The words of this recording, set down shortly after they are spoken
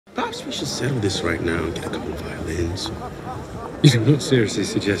Perhaps we should settle this right now and get a couple of violins. You're not seriously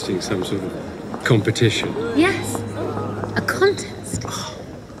suggesting some sort of competition? Yes. A contest.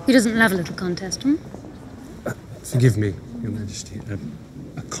 Who doesn't love a little contest, hmm? Forgive me, Your Majesty.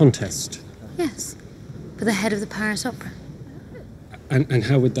 A contest? Yes. For the head of the Paris Opera. And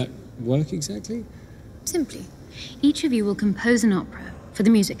how would that work exactly? Simply. Each of you will compose an opera for the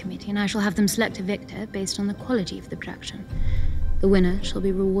music committee, and I shall have them select a victor based on the quality of the production. The winner shall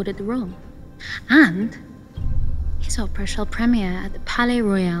be rewarded the role. And his opera shall premiere at the Palais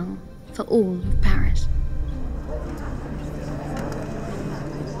Royal for all of Paris.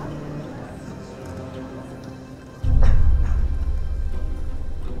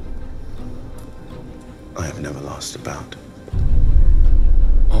 I have never lost a bout.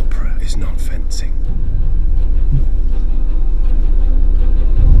 Opera is not fencing.